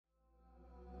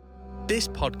This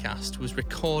podcast was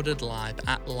recorded live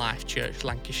at Life Church,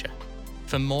 Lancashire.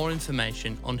 For more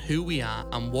information on who we are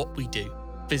and what we do,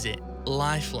 visit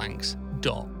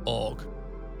lifelancs.org.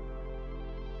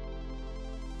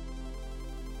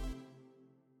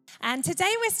 And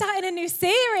today we're starting a new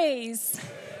series.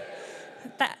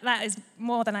 That is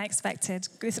more than I expected.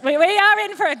 We are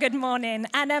in for a good morning.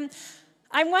 And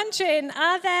I'm wondering,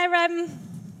 are there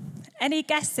any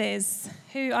guesses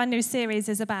who our new series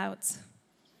is about?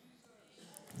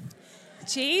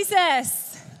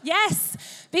 Jesus.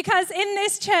 Yes, because in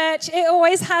this church, it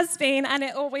always has been and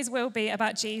it always will be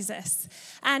about Jesus.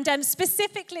 And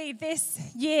specifically this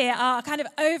year, our kind of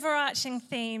overarching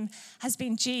theme has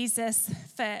been Jesus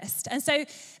first. And so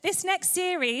this next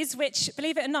series, which,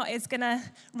 believe it or not, is going to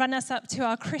run us up to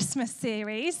our Christmas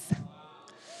series.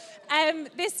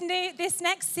 This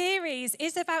next series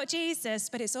is about Jesus,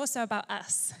 but it's also about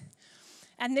us.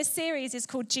 And this series is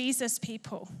called Jesus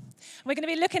People. We're going to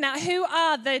be looking at who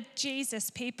are the Jesus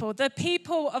people, the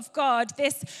people of God,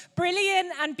 this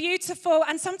brilliant and beautiful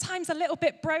and sometimes a little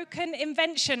bit broken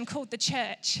invention called the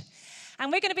church.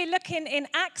 And we're going to be looking in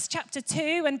Acts chapter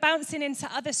 2 and bouncing into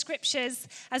other scriptures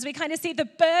as we kind of see the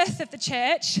birth of the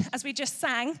church, as we just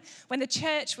sang, when the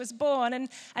church was born,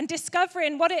 and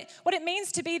discovering what it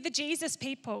means to be the Jesus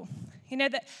people. You know,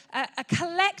 that a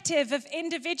collective of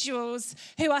individuals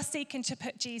who are seeking to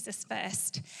put Jesus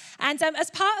first. And as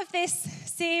part of this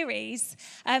series,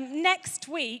 next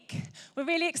week, we're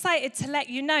really excited to let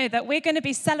you know that we're going to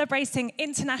be celebrating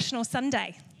International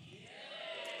Sunday.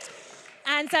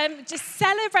 And just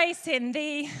celebrating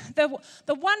the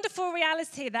wonderful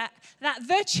reality that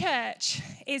the church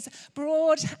is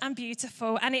broad and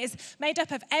beautiful, and it is made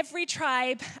up of every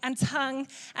tribe and tongue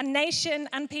and nation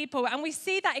and people. And we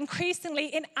see that increasingly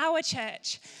in our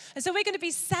church. And so we're going to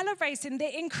be celebrating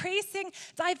the increasing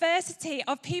diversity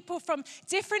of people from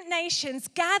different nations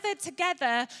gathered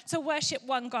together to worship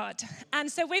one God.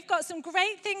 And so we've got some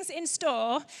great things in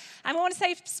store. And I want to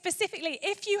say specifically,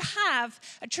 if you have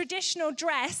a traditional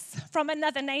dress from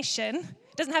another nation,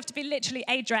 it doesn't have to be literally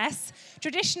a dress,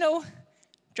 traditional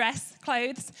dress,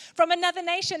 clothes from another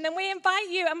nation, then we invite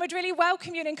you and would really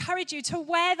welcome you and encourage you to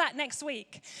wear that next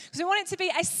week. Because we want it to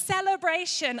be a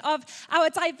celebration of our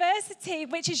diversity,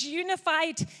 which is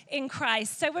unified in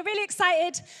Christ. So we're really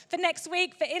excited for next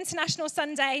week, for International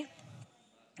Sunday.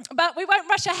 But we won't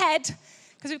rush ahead,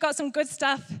 because we've got some good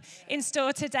stuff in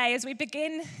store today as we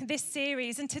begin this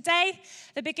series. And today,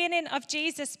 the beginning of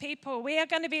Jesus People, we are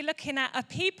going to be looking at a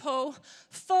people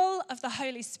full of the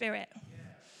Holy Spirit.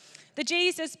 The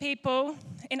Jesus people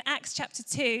in Acts chapter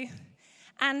 2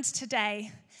 and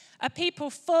today, a people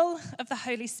full of the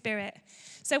Holy Spirit.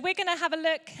 So we're going to have a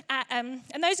look at, and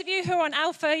those of you who are on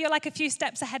Alpha, you're like a few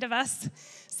steps ahead of us.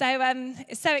 So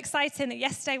it's so exciting that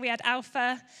yesterday we had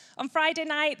Alpha. On Friday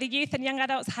night, the youth and young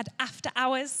adults had after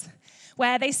hours,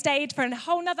 where they stayed for a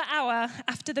whole nother hour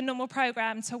after the normal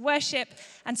program to worship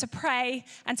and to pray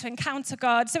and to encounter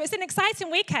God. So it's an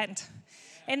exciting weekend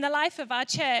in the life of our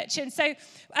church. And so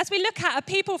as we look at a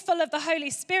people full of the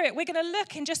Holy Spirit, we're going to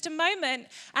look in just a moment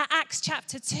at Acts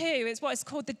chapter 2. It's what is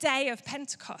called the Day of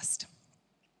Pentecost.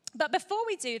 But before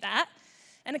we do that,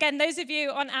 and again, those of you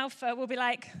on Alpha will be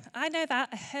like, I know that,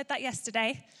 I heard that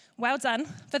yesterday. Well done.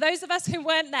 For those of us who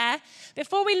weren't there,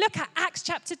 before we look at Acts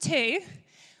chapter 2,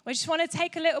 we just want to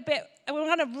take a little bit, we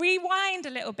want to rewind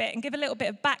a little bit and give a little bit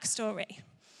of backstory.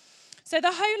 So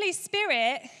the Holy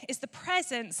Spirit is the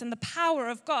presence and the power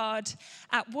of God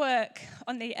at work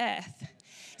on the earth.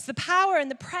 It's the power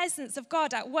and the presence of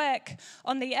God at work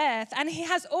on the earth. And he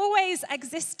has always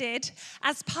existed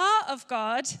as part of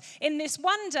God in this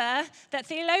wonder that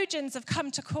theologians have come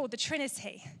to call the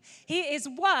Trinity. He is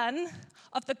one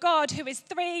of the God who is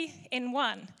three in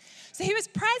one. So he was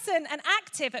present and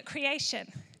active at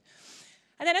creation.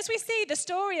 And then as we see the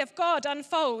story of God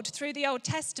unfold through the Old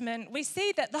Testament, we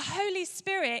see that the Holy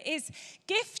Spirit is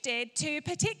gifted to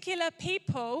particular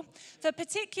people for a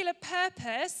particular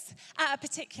purpose at a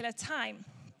particular time.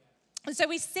 And so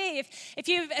we see, if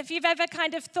you've ever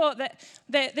kind of thought that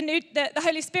the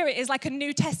Holy Spirit is like a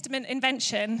New Testament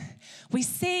invention, we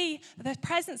see the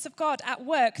presence of God at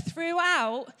work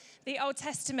throughout the Old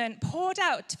Testament, poured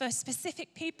out for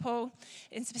specific people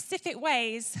in specific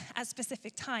ways at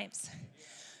specific times.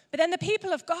 But then the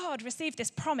people of God received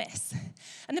this promise.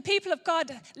 And the people of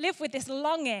God live with this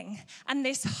longing and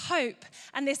this hope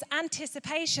and this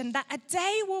anticipation that a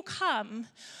day will come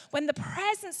when the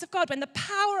presence of God, when the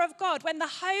power of God, when the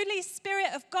Holy Spirit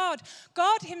of God,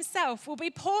 God himself will be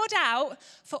poured out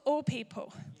for all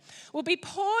people. Will be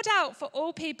poured out for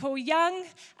all people, young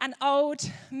and old,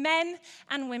 men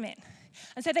and women.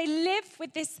 And so they live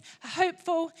with this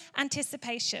hopeful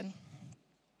anticipation.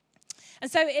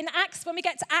 And so in Acts, when we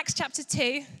get to Acts chapter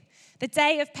 2, the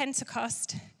day of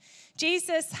Pentecost,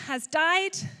 Jesus has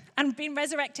died and been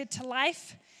resurrected to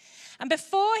life. And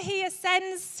before he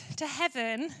ascends to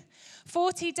heaven,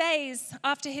 40 days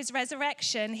after his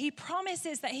resurrection, he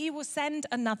promises that he will send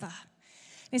another.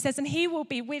 And he says, and he will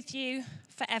be with you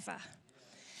forever.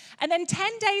 And then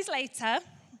 10 days later,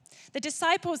 the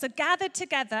disciples are gathered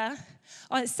together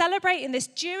celebrating this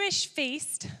Jewish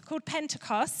feast called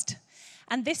Pentecost.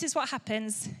 And this is what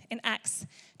happens in Acts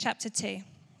chapter 2.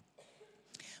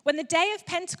 When the day of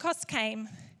Pentecost came,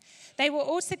 they were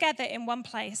all together in one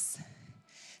place.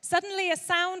 Suddenly a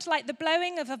sound like the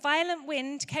blowing of a violent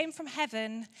wind came from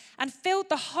heaven and filled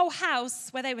the whole house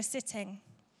where they were sitting.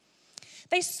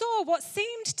 They saw what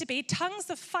seemed to be tongues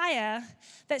of fire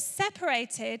that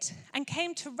separated and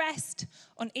came to rest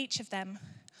on each of them.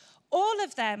 All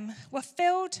of them were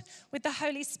filled with the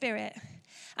Holy Spirit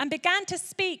and began to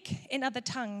speak in other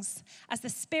tongues as the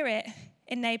Spirit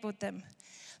enabled them.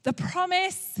 The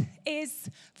promise is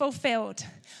fulfilled.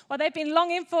 What they've been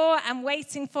longing for and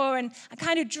waiting for and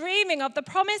kind of dreaming of, the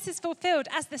promise is fulfilled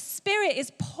as the Spirit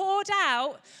is poured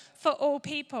out for all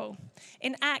people.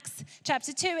 In Acts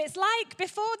chapter 2, it's like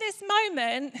before this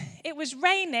moment, it was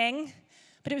raining,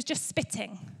 but it was just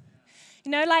spitting.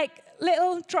 You know, like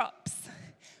little drops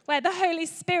where the Holy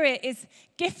Spirit is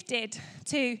gifted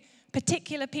to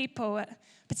particular people at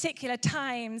particular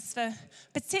times for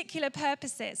particular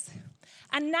purposes.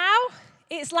 And now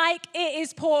it's like it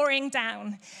is pouring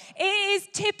down. It is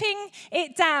tipping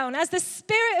it down as the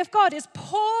Spirit of God is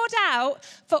poured out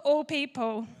for all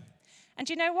people. And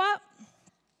you know what?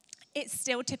 It's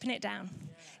still tipping it down.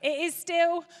 It is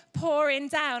still pouring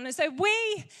down. And so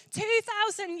we,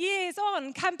 2,000 years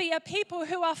on, can be a people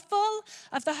who are full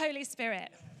of the Holy Spirit.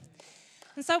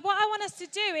 And so what I want us to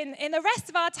do in the rest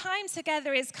of our time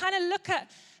together is kind of look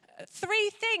at 3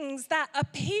 things that a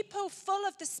people full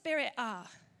of the Spirit are,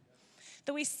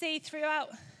 that we see throughout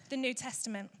the New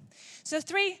Testament. So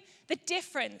 3, the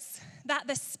difference that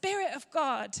the Spirit of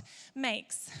God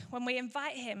makes when we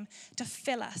invite him to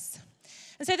fill us.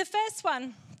 And so the first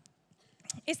one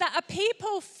is that a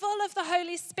people full of the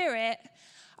Holy Spirit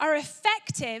are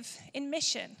effective in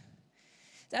mission.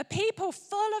 That a people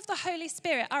full of the Holy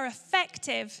Spirit are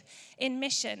effective in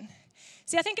mission.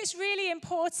 See, I think it's really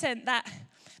important that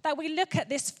we look at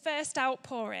this first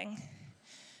outpouring,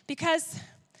 because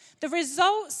the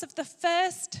results of the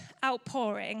first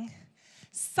outpouring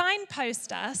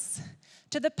signpost us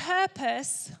to the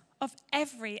purpose of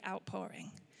every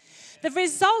outpouring. The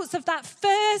results of that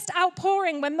first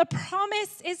outpouring, when the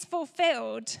promise is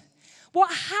fulfilled,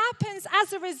 what happens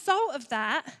as a result of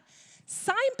that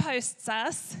signposts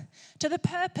us to the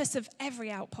purpose of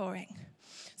every outpouring.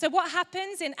 So what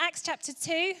happens in Acts chapter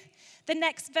 2, the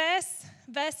next verse,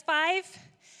 verse 5,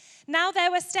 now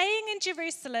there were staying in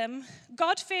Jerusalem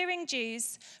God-fearing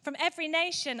Jews from every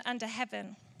nation under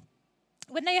heaven.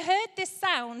 When they heard this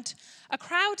sound, a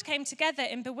crowd came together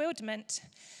in bewilderment,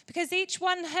 because each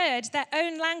one heard their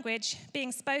own language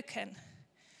being spoken.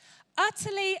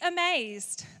 Utterly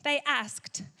amazed, they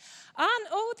asked,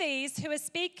 aren't all these who are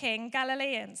speaking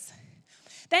Galileans?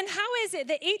 Then how is it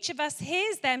that each of us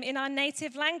hears them in our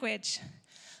native language?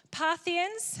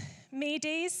 Parthians,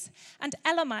 Medes, and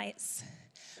Elamites,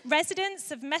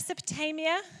 residents of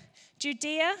Mesopotamia,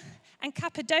 Judea, and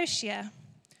Cappadocia.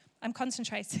 I'm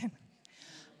concentrating.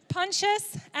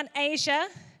 Pontus and Asia,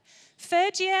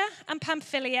 Phrygia and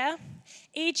Pamphylia,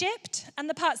 Egypt and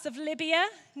the parts of Libya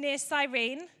near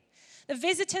Cyrene, the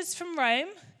visitors from Rome,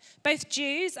 both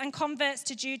Jews and converts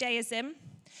to Judaism,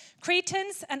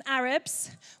 Cretans and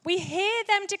Arabs, we hear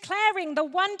them declaring the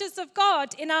wonders of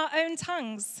God in our own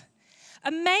tongues.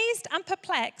 Amazed and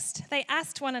perplexed, they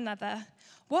asked one another,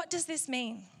 what does this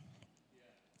mean?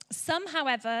 Some,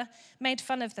 however, made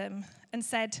fun of them and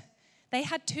said, they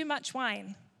had too much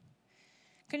wine.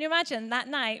 Can you imagine that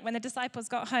night when the disciples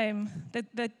got home,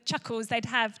 the chuckles they'd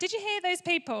have? Did you hear those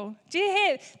people? Did you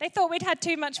hear? They thought we'd had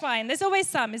too much wine. There's always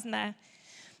some, isn't there?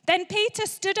 Then Peter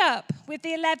stood up with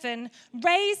the 11,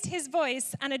 raised his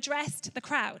voice, and addressed the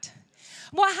crowd.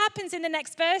 What happens in the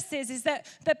next verses is that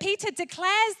Peter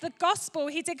declares the gospel.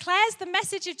 He declares the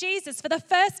message of Jesus for the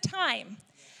first time.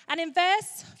 And in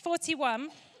verse 41,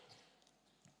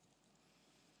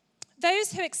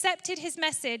 those who accepted his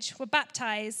message were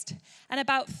baptized, and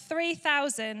about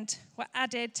 3,000 were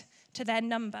added to their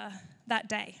number that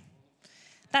day.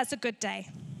 That's a good day.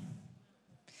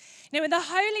 You know, when the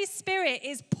Holy Spirit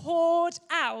is poured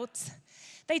out,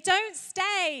 they don't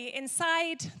stay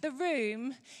inside the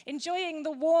room enjoying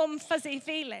the warm, fuzzy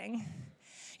feeling.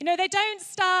 They don't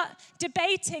start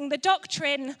debating the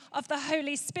doctrine of the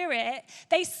Holy Spirit.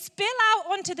 They spill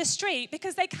out onto the street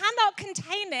because they cannot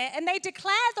contain it, and they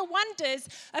declare the wonders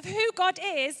of who God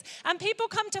is, and people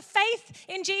come to faith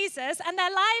in Jesus, and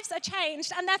their lives are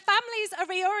changed, and their families are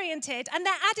reoriented, and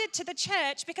they're added to the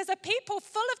church because a people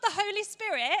full of the Holy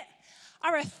Spirit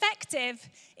are effective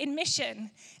in mission.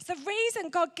 It's the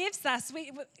reason God gives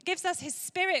us his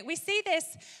Spirit. We see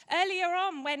this earlier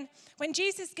on when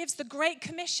Jesus gives the Great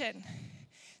Commission.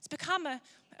 It's become a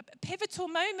pivotal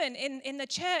moment in the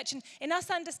church and in us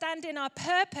understanding our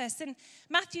purpose. In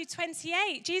Matthew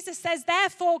 28, Jesus says,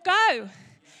 "Therefore go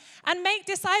and make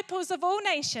disciples of all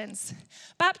nations,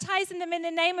 baptizing them in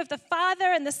the name of the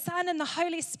Father and the Son and the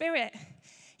Holy Spirit."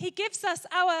 He gives us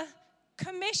our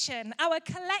commission, our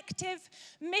collective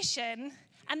mission,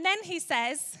 and then he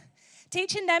says,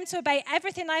 "Teaching them to obey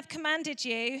everything I've commanded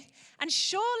you, and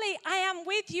surely I am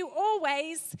with you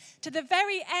always to the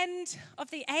very end of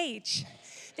the age."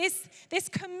 This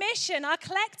commission, our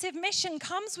collective mission,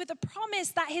 comes with a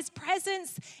promise that his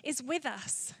presence is with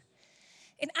us.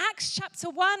 In Acts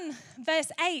chapter 1,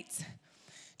 verse 8,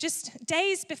 just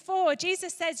days before,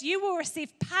 Jesus says, "You will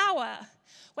receive power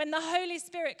when the Holy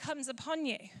Spirit comes upon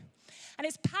you." And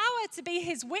it's power to be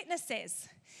his witnesses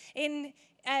in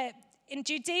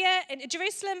Judea, in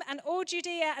Jerusalem and all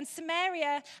Judea and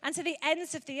Samaria and to the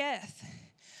ends of the earth.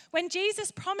 When Jesus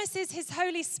promises his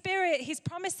Holy Spirit, he's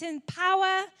promising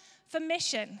power for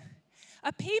mission.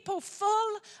 A people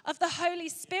full of the Holy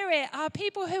Spirit are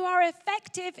people who are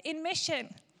effective in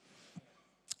mission.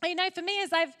 For me,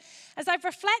 as I've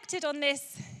reflected on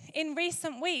this in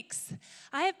recent weeks,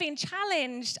 I have been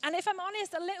challenged, and if I'm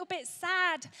honest, a little bit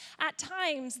sad at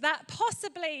times that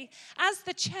possibly as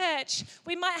the church,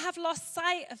 we might have lost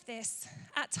sight of this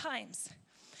at times.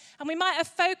 And we might have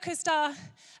focused our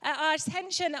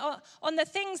attention on the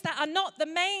things that are not the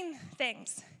main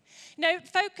things.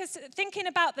 Thinking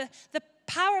about the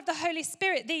power of the Holy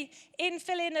Spirit, the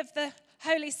infilling of the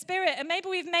Holy Spirit, and maybe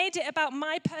we've made it about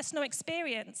my personal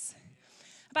experience,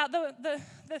 about the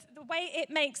way it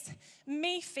makes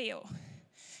me feel.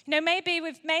 Maybe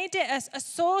we've made it a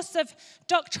source of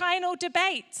doctrinal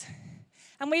debate,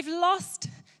 and we've lost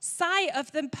sight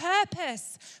of the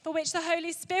purpose for which the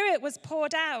Holy Spirit was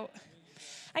poured out.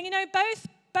 And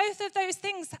both of those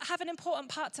things have an important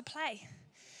part to play.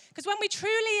 Because when we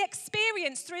truly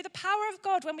experience, through the power of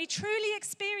God, when we truly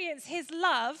experience his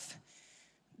love,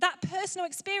 that personal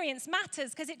experience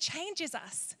matters because it changes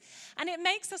us and it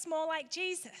makes us more like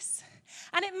Jesus.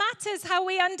 And it matters how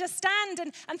we understand,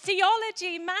 and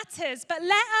theology matters. But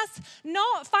let us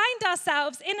not find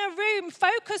ourselves in a room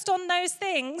focused on those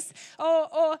things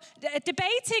or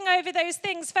debating over those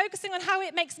things, focusing on how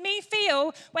it makes me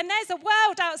feel when there's a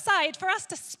world outside for us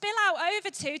to spill out over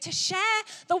to share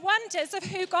the wonders of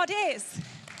who God is.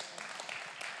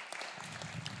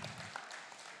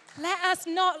 Let us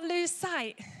not lose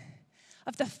sight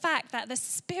of the fact that the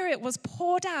Spirit was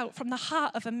poured out from the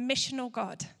heart of a missional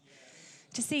God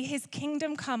to see his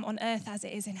kingdom come on earth as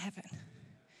it is in heaven.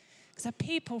 Because a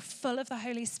people full of the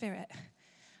Holy Spirit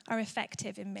are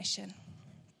effective in mission.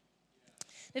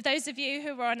 If those of you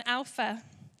who were on Alpha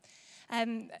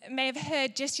may have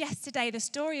heard just yesterday the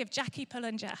story of Jackie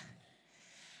Pullinger.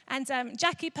 And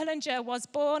Jackie Pullinger was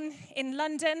born in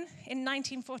London in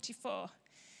 1944.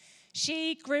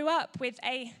 She grew up with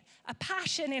a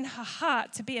passion in her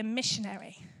heart to be a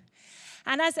missionary.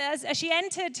 And as she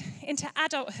entered into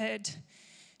adulthood,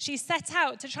 she set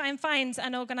out to try and find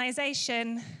an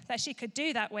organization that she could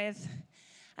do that with.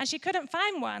 And she couldn't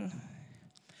find one,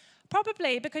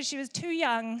 probably because she was too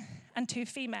young and too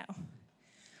female.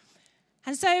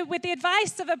 And so with the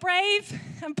advice of a brave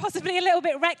and possibly a little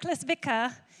bit reckless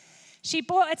vicar, she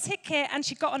bought a ticket and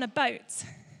she got on a boat.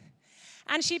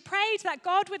 And she prayed that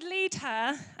God would lead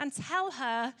her and tell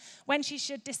her when she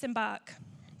should disembark.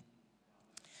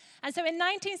 And so in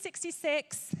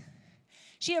 1966,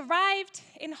 she arrived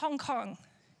in Hong Kong.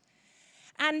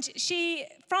 And she,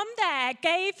 from there,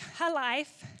 gave her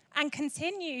life and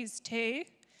continues to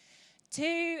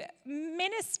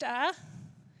minister,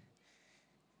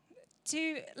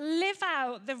 to live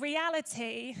out the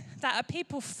reality that a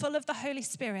people full of the Holy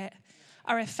Spirit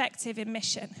are effective in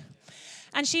mission.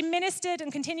 And she ministered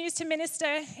and continues to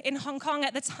minister in Hong Kong.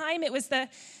 At the time, it was the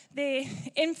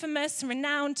infamous,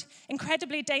 renowned,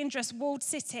 incredibly dangerous walled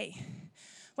city,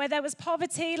 where there was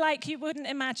poverty like you wouldn't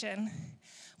imagine,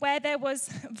 where there was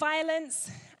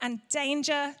violence and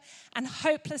danger and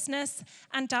hopelessness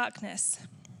and darkness.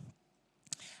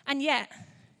 And yet,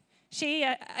 she,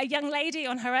 a young lady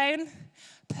on her own,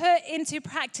 put into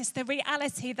practice the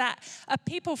reality that a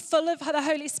people full of the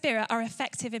Holy Spirit are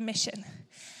effective in mission.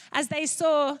 As they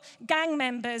saw gang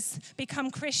members become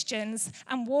Christians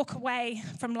and walk away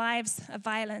from lives of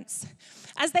violence.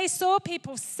 As they saw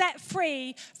people set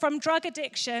free from drug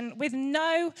addiction with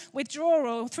no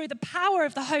withdrawal through the power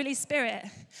of the Holy Spirit,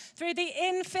 through the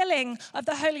infilling of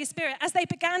the Holy Spirit. As they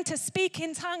began to speak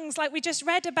in tongues like we just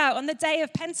read about on the day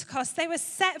of Pentecost, they were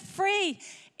set free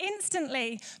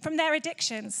instantly from their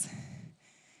addictions.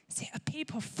 See, a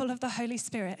people full of the Holy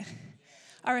Spirit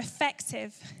are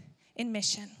effective in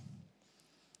mission.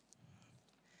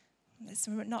 Let's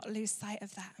not lose sight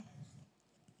of that.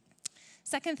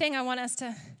 Second thing I want us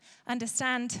to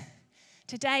understand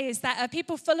today is that a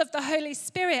people full of the Holy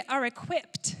Spirit are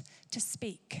equipped to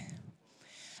speak.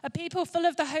 A people full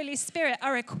of the Holy Spirit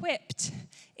are equipped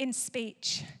in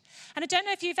speech. And I don't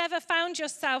know if you've ever found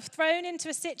yourself thrown into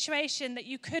a situation that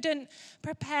you couldn't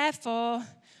prepare for,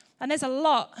 and there's a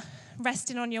lot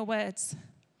resting on your words.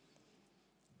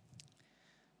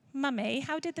 Mummy,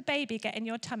 how did the baby get in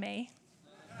your tummy?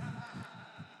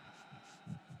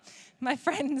 My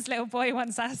friend's little boy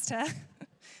once asked her.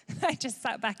 I just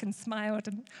sat back and smiled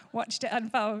and watched it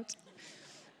unfold.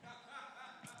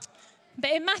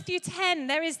 But in Matthew 10,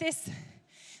 there is this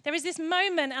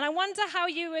moment, and I wonder how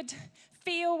you would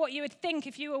feel, what you would think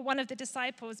if you were one of the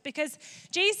disciples, because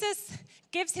Jesus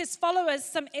gives his followers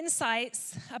some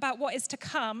insights about what is to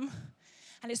come,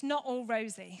 and it's not all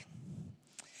rosy.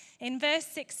 In verse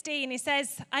 16, he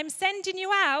says, "I'm sending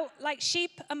you out like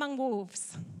sheep among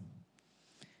wolves."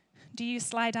 Do you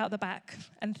slide out the back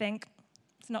and think,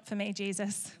 it's not for me,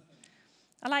 Jesus?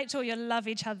 I liked all your love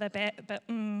each other bit, but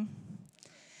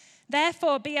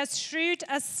Therefore, be as shrewd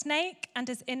as snakes and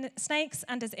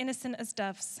as innocent as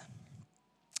doves.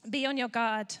 Be on your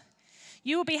guard.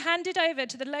 You will be handed over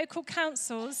to the local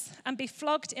councils and be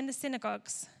flogged in the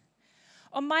synagogues.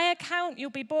 On my account,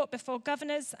 you'll be brought before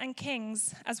governors and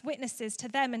kings as witnesses to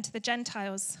them and to the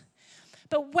Gentiles.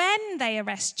 But when they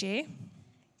arrest you,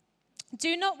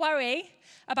 do not worry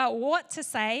about what to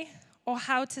say or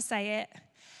how to say it.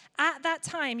 At that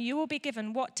time, you will be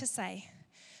given what to say.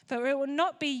 For it will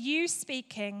not be you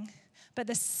speaking, but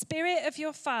the Spirit of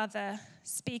your Father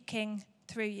speaking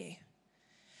through you.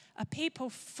 A people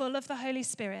full of the Holy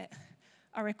Spirit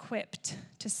are equipped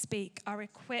to speak, are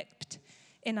equipped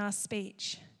in our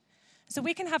speech. So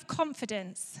we can have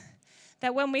confidence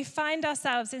that when we find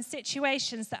ourselves in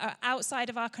situations that are outside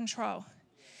of our control,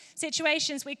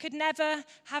 situations we could never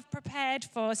have prepared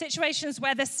for, situations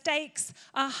where the stakes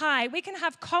are high, we can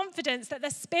have confidence that the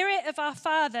Spirit of our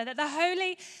Father, that the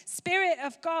Holy Spirit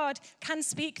of God can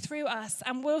speak through us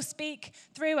and will speak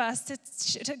through us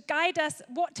to guide us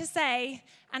what to say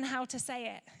and how to say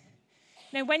it.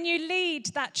 You know, when you lead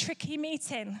that tricky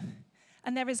meeting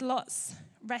and there is lots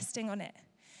resting on it,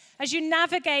 as you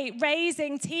navigate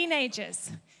raising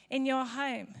teenagers in your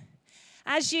home,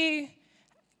 as you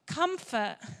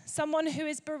comfort someone who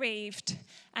is bereaved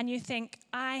and you think,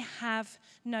 I have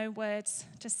no words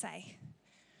to say,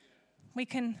 we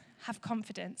can have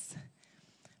confidence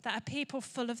that a people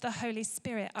full of the Holy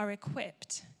Spirit are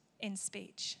equipped in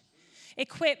speech,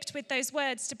 equipped with those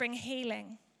words to bring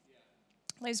healing,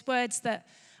 those words that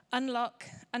unlock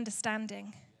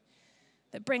understanding,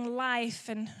 that bring life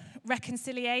and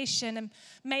reconciliation and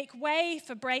make way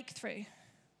for breakthrough.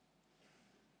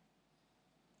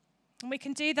 And we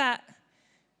can do that.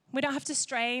 We don't have to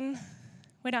strain.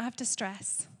 We don't have to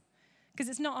stress because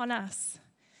it's not on us.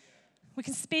 We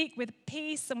can speak with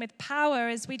peace and with power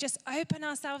as we just open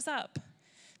ourselves up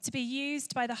to be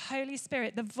used by the Holy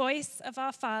Spirit, the voice of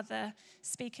our Father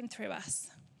speaking through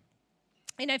us.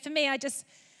 You know, for me,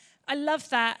 I love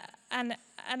that, and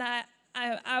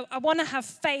I want to have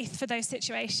faith for those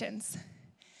situations.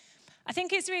 I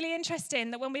think it's really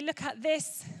interesting that when we look at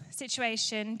this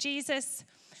situation, Jesus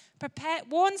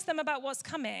warns them about what's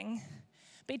coming,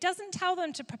 but he doesn't tell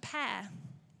them to prepare.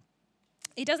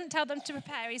 He doesn't tell them to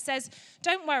prepare. He says,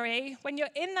 don't worry, when you're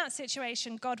in that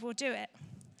situation, God will do it.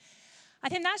 I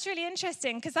think that's really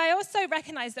interesting because I also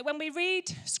recognize that when we read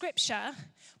Scripture,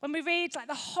 when we read like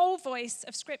the whole voice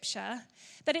of Scripture,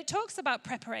 that it talks about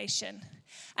preparation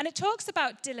and it talks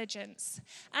about diligence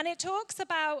and it talks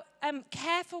about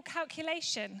careful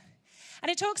calculation and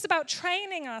it talks about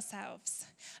training ourselves.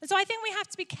 And so I think we have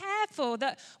to be careful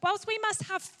that whilst we must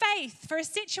have faith for a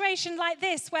situation like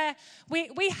this where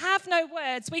we have no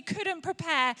words, we couldn't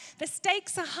prepare, the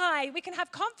stakes are high, we can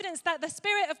have confidence that the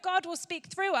Spirit of God will speak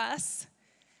through us.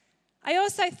 I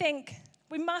also think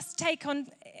we must take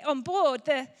on board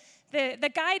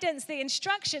the guidance, the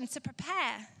instruction to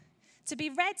prepare, to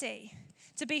be ready,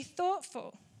 to be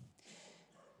thoughtful.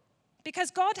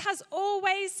 because God has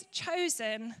always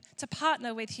chosen to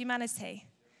partner with humanity.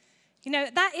 You know,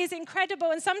 that is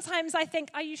incredible. And sometimes I think,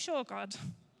 are you sure, God?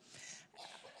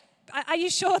 Are you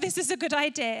sure this is a good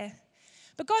idea?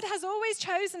 But God has always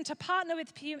chosen to partner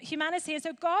with humanity. And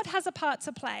so God has a part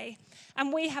to play,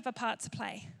 and we have a part to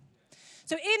play.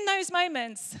 So in those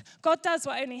moments, God does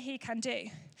what only he can do.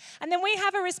 And then we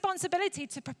have a responsibility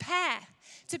to prepare,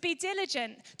 to be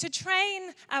diligent, to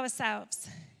train ourselves.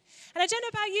 And I don't know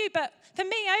about you, but for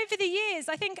me, over the years,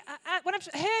 I think when I've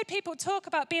heard people talk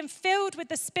about being filled with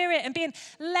the Spirit and being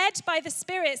led by the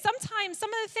Spirit, sometimes some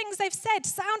of the things they've said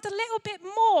sound a little bit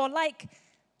more like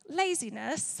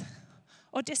laziness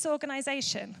or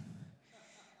disorganization.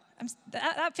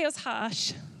 That feels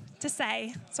harsh to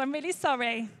say, so I'm really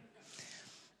sorry.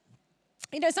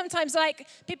 You know, sometimes like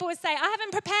people would say, I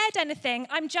haven't prepared anything,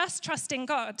 I'm just trusting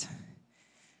God.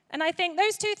 And I think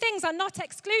those two things are not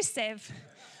exclusive.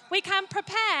 We can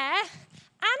prepare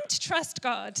and trust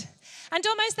God. And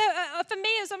almost, for me,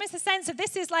 it was almost a sense of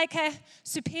this is like a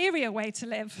superior way to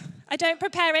live. I don't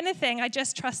prepare anything, I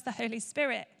just trust the Holy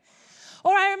Spirit.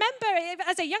 Or I remember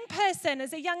as a young person,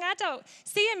 as a young adult,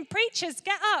 seeing preachers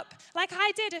get up like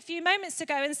I did a few moments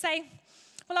ago and say,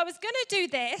 well, I was going to do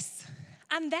this,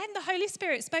 and then the Holy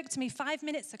Spirit spoke to me 5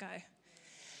 minutes ago.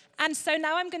 And so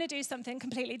now I'm going to do something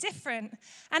completely different.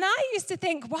 And I used to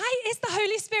think, why is the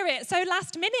Holy Spirit so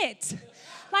last minute?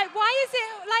 Like, why is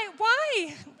it, like,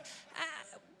 why?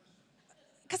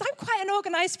 Because I'm quite an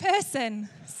organized person.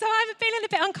 So I'm feeling a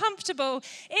bit uncomfortable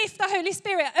if the Holy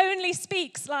Spirit only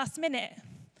speaks last minute.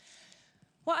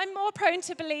 What I'm more prone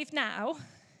to believe now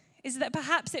is that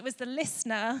perhaps it was the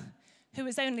listener who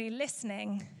was only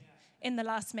listening in the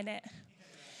last minute.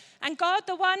 And God,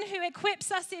 the one who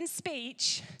equips us in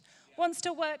speech, wants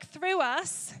to work through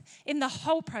us in the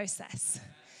whole process.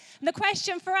 And the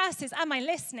question for us is, am I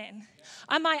listening?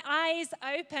 Are my eyes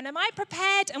open? Am I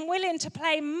prepared and willing to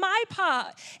play my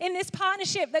part in this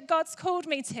partnership that God's called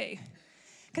me to?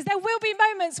 Because there will be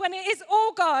moments when it is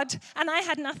all God and I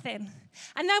had nothing.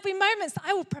 And there'll be moments that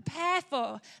I will prepare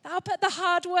for, that I'll put the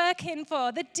hard work in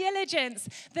for, the diligence,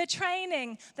 the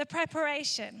training, the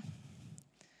preparation.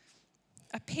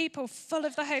 A people full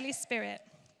of the Holy Spirit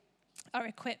are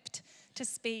equipped to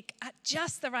speak at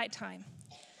just the right time.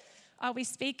 Are we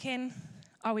speaking?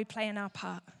 Are we playing our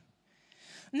part?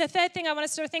 And the third thing I want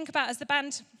us to think about as the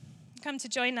band come to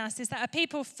join us is that a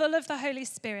people full of the Holy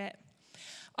Spirit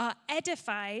are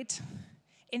edified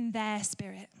in their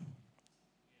spirit.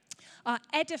 Are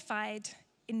edified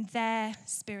in their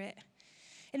spirit.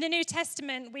 In the New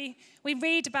Testament, we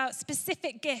read about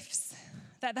specific gifts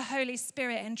that the Holy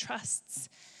Spirit entrusts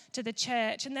to the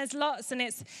church. And there's lots, and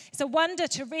it's a wonder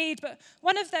to read, but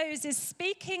one of those is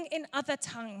speaking in other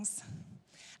tongues.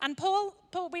 And Paul,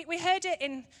 we heard it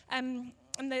in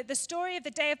the story of the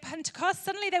day of Pentecost.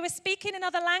 Suddenly they were speaking in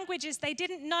other languages they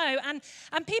didn't know,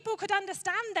 and people could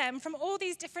understand them from all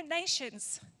these different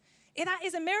nations. That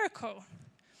is a miracle.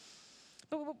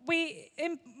 But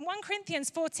in 1 Corinthians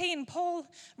 14, Paul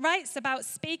writes about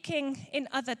speaking in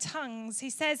other tongues. He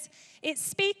says, it's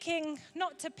speaking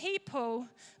not to people,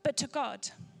 but to God.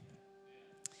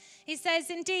 He says,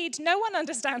 indeed, no one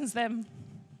understands them.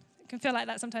 I can feel like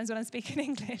that sometimes when I'm speaking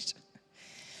English.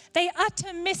 They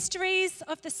utter mysteries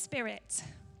of the Spirit.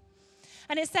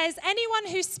 And it says, anyone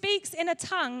who speaks in a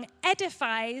tongue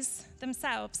edifies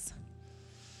themselves.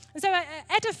 And so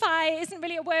edify isn't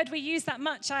really a word we use that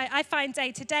much, I find,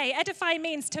 day to day. Edify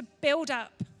means to build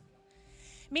up.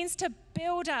 It means to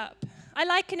build up. I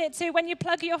liken it to when you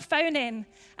plug your phone in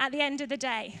at the end of the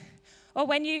day. Or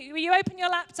when you open your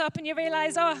laptop and you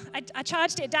realize, I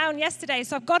charged it down yesterday,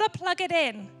 so I've got to plug it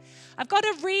in. I've got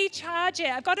to recharge it.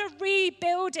 I've got to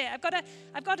rebuild it.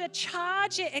 I've got to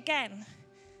charge it again.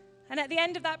 And at the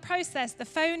end of that process, the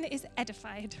phone is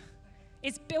edified.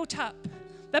 It's built up.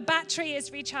 The battery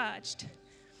is recharged.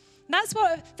 That's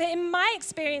in my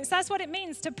experience, that's what it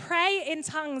means to pray in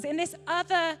tongues, in this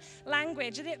other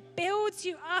language. And it builds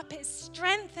you up, it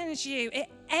strengthens you, it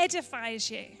edifies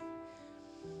you.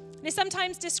 And it's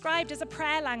sometimes described as a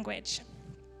prayer language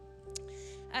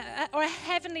or a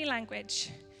heavenly language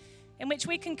in which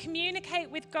we can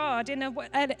communicate with God in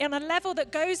a level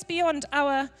that goes beyond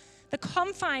the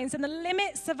confines and the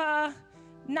limits of our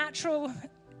natural,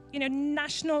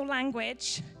 national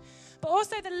language, but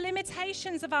also the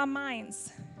limitations of our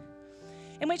minds,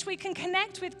 in which we can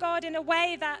connect with God in a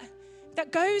way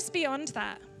that goes beyond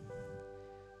that.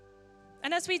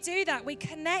 And as we do that, we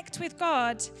connect with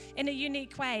God in a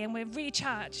unique way, and we're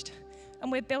recharged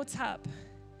and we're built up.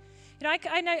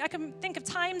 I know I can think of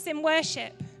times in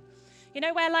worship,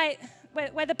 where like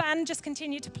where the band just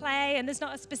continue to play and there's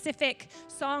not a specific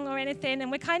song or anything,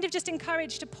 and we're kind of just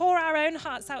encouraged to pour our own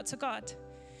hearts out to God.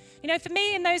 You know, for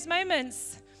me in those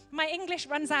moments, my English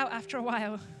runs out after a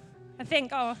while. I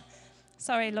think, oh,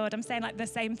 sorry, Lord, I'm saying like the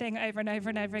same thing over and over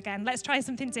and over again. Let's try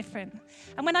something different.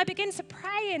 And when I begin to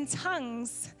pray in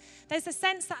tongues, there's a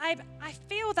sense that I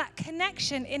feel that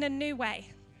connection in a new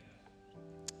way.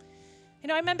 You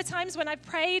know, I remember times when I've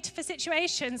prayed for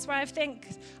situations where I think,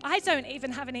 I don't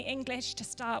even have any English to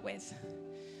start with.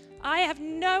 I have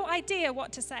no idea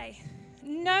what to say,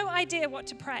 no idea what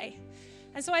to pray.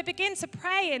 And so I begin to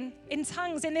pray in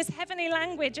tongues in this heavenly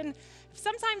language, and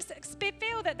sometimes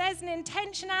feel that there's an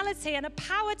intentionality and a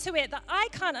power to it that I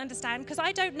can't understand because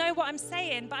I don't know what I'm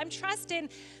saying, but I'm trusting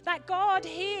that God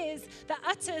hears the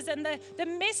utters and the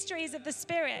mysteries of the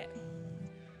Spirit.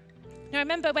 I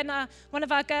remember when one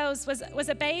of our girls was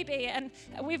a baby, and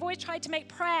we've always tried to make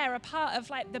prayer a part of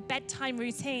like the bedtime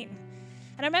routine.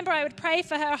 And I remember I would pray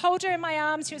for her, hold her in my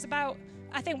arms. She was about,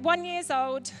 I think, 1 year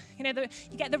old. You know,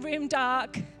 you get the room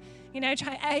dark, you know,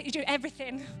 you do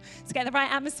everything to get the right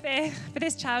atmosphere for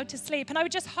this child to sleep. And I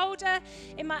would just hold her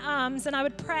in my arms and I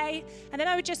would pray, and then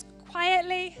I would just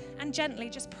quietly and gently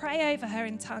just pray over her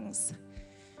in tongues,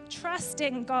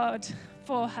 trusting God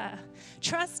for her,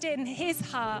 trusting his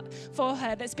heart for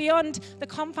her that's beyond the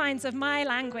confines of my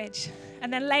language,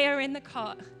 and then lay her in the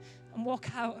cot and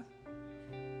walk out.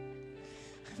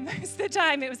 Most of the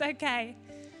time it was okay.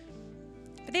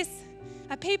 But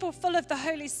a people full of the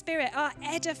Holy Spirit are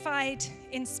edified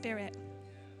in spirit.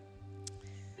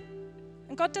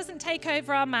 And God doesn't take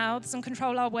over our mouths and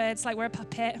control our words like we're a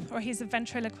puppet or he's a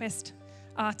ventriloquist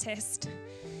artist.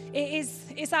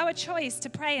 It's our choice to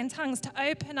pray in tongues, to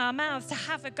open our mouths, to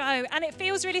have a go. And it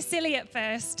feels really silly at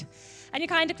first. And you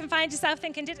kind of can find yourself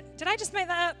thinking, did I just make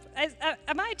that up?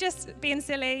 Am I just being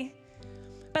silly?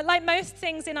 But like most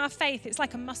things in our faith, it's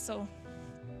like a muscle.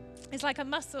 It's like a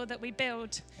muscle that we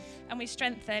build and we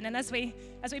strengthen. And as we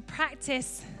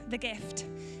practice the gift,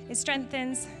 it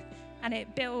strengthens and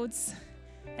it builds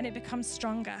and it becomes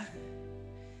stronger.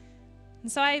 And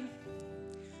so I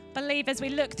believe as we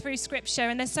look through Scripture,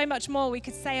 and there's so much more we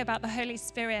could say about the Holy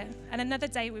Spirit, and another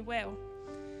day we will,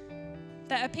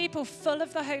 that a people full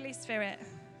of the Holy Spirit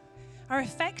are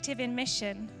effective in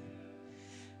mission,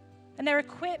 and they're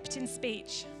equipped in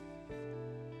speech,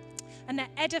 and they're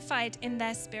edified in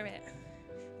their spirit,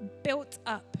 built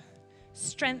up,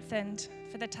 strengthened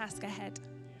for the task ahead.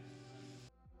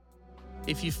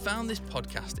 If you found this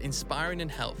podcast inspiring and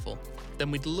helpful,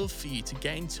 then we'd love for you to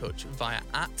get in touch via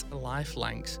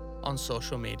 @LifeLancs on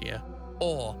social media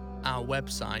or our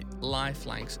website,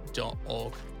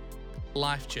 lifelancs.org.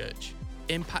 Life Church,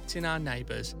 impacting our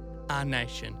neighbours, our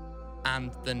nation,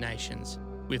 and the nations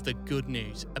with the good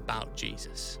news about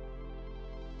Jesus.